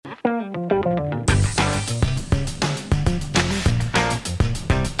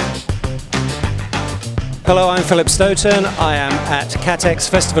Hello, I'm Philip Stoughton. I am at KATEK's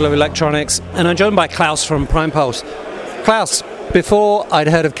Festival of Electronics, and I'm joined by Klaus from PRIMEPULSE. Klaus, before I'd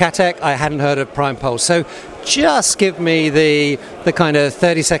heard of KATEK, I hadn't heard of PRIMEPULSE. So just give me the kind of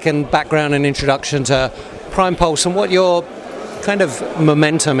 30-second background and introduction to PRIMEPULSE and what your kind of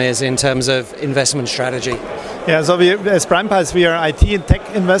momentum is in terms of investment strategy. Yeah, so as PRIMEPULSE, we are IT and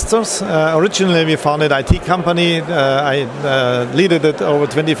tech investors. Originally, we founded an IT company. I led it over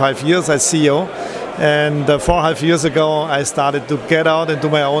 25 years as CEO. And 4.5 years ago, I started to get out into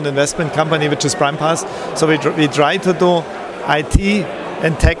my own investment company, which is PRIMEPULSE. So we try to do IT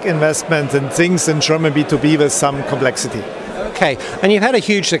and tech investment and things in German B2B with some complexity. Okay, and you've had a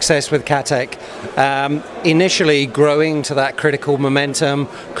huge success with KATEK, initially growing to that critical momentum,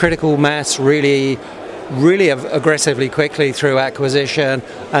 critical mass really aggressively quickly through acquisition,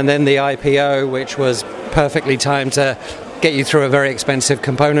 and then the IPO, which was perfectly timed to get you through a very expensive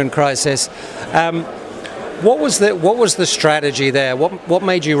component crisis. What was the strategy there? What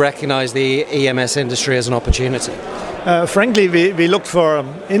made you recognize the EMS industry as an opportunity? Frankly, we looked for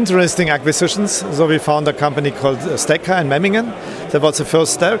interesting acquisitions. So we found a company called Stecker in Memmingen. That was the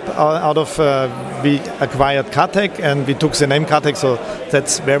first step out of, we acquired KATEK and we took the name KATEK, so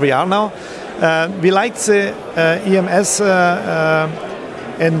that's where we are now. We liked the EMS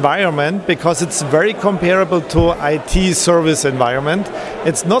environment because it's very comparable to IT service environment.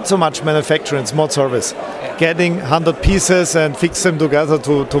 It's not so much manufacturing, it's more service. Getting 100 pieces and fix them together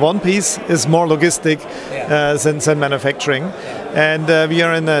to one piece is more logistic than manufacturing. And we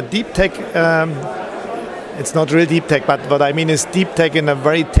are in a deep tech, it's not really deep tech, but what I mean is deep tech in a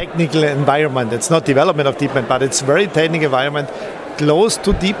very technical environment. It's not development of deep tech, but it's very technical environment, close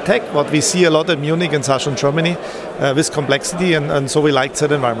to deep tech, what we see a lot in Munich and Southern Germany with complexity, and so we liked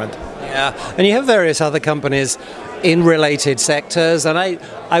that environment. Yeah, and you have various other companies in related sectors, and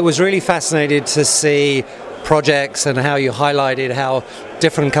I was really fascinated to see projects and how you highlighted how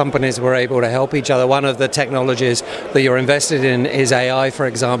different companies were able to help each other. One of the technologies that you're invested in is AI, for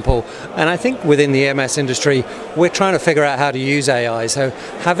example, and I think within the EMS industry we're trying to figure out how to use AI, so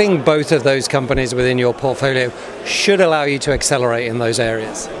having both of those companies within your portfolio should allow you to accelerate in those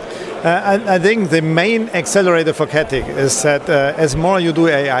areas. I think the main accelerator for KATEK is that as more you do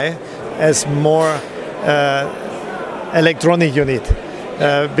AI, as more electronic you need.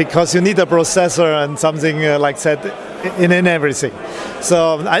 Because you need a processor and something like that in everything.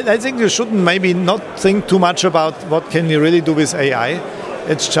 So I think you shouldn't maybe not think too much about what can you really do with AI.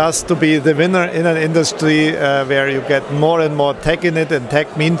 It's just to be the winner in an industry where you get more and more tech in it, and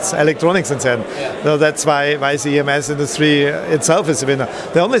tech means electronics and so on. So that's why the EMS industry itself is a winner.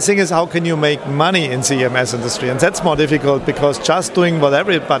 The only thing is how can you make money in the EMS industry, and that's more difficult because just doing what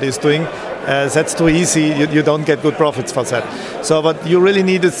everybody is doing, that's too easy. You don't get good profits for that. So what you really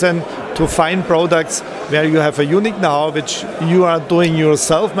need is then to find products where you have a unique know-how which you are doing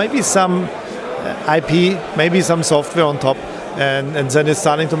yourself, maybe some IP, maybe some software on top, and then it's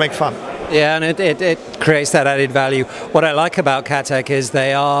starting to make fun. Yeah, and it creates that added value. What I like about KATEK is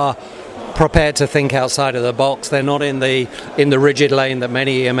they are prepared to think outside of the box. They're not in the rigid lane that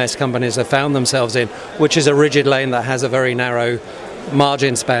many EMS companies have found themselves in, which is a rigid lane that has a very narrow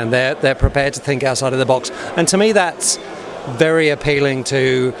margin span. They're prepared to think outside of the box, and to me that's very appealing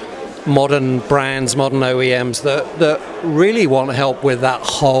to modern brands, modern OEMs that really want help with that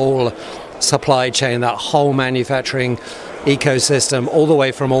whole supply chain, that whole manufacturing ecosystem, all the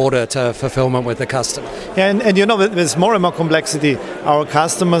way from order to fulfillment with the customer. Yeah, and you know, with more and more complexity, our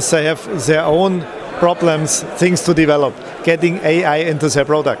customers, they have their own problems, things to develop, getting AI into their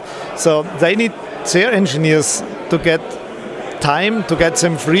product. So they need their engineers to get time to get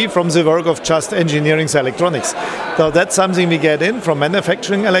them free from the work of just engineering the electronics. So that's something we get in from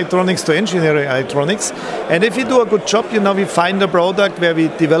manufacturing electronics to engineering electronics. And if we do a good job, we find a product where we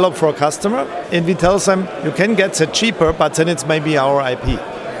develop for a customer and we tell them you can get it cheaper, but then it's maybe our IP.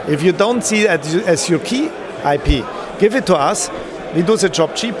 If you don't see it as your key IP, give it to us. We do the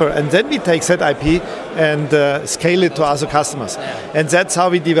job cheaper, and then we take that IP and scale it to other customers. And that's how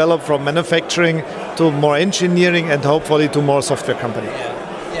we develop from manufacturing to more engineering and hopefully to more software company.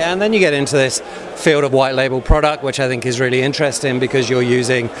 Yeah, and then you get into this field of white label product, which I think is really interesting because you're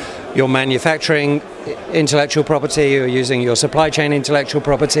using your manufacturing intellectual property, you're using your supply chain intellectual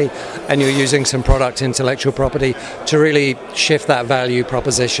property, and you're using some product intellectual property to really shift that value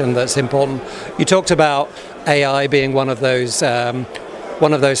proposition that's important. You talked about AI being one of those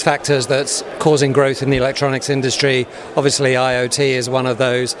factors that's causing growth in the electronics industry. Obviously IoT is one of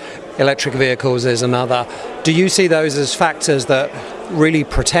those, electric vehicles is another. Do you see those as factors that really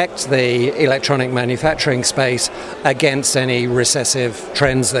protect the electronic manufacturing space against any recessive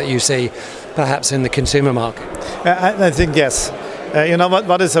trends that you see perhaps in the consumer market? I think yes.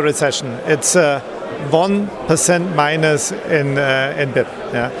 What is a recession? It's 1% minus in BIP.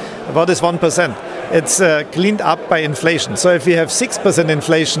 Yeah? What is 1%? It's cleaned up by inflation. So if we have 6%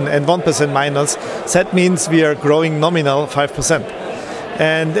 inflation and 1% minus, that means we are growing nominal 5%.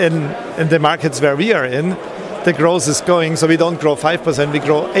 And in the markets where we are in, the growth is going, so we don't grow 5%, we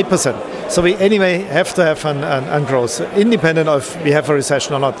grow 8%. So we anyway have to have an growth, independent of if we have a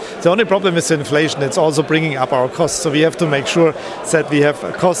recession or not. The only problem is inflation. It's also bringing up our costs. So we have to make sure that we have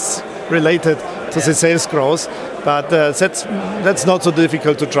costs related to the sales growth. But that's not so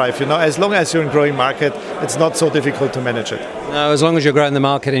difficult to drive. As long as you're in a growing market, it's not so difficult to manage it. No, as long as you're growing the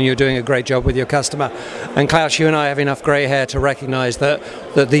market and you're doing a great job with your customer. And Klaus, you and I have enough grey hair to recognise that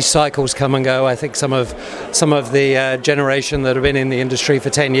these cycles come and go. I think some of the generation that have been in the industry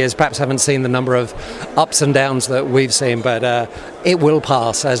for 10 years perhaps haven't seen the number of ups and downs that we've seen, but it will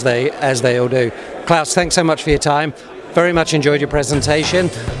pass as they all do. Klaus, thanks so much for your time. Very much enjoyed your presentation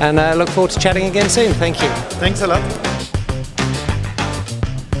and look forward to chatting again soon. Thank you. Thanks a lot.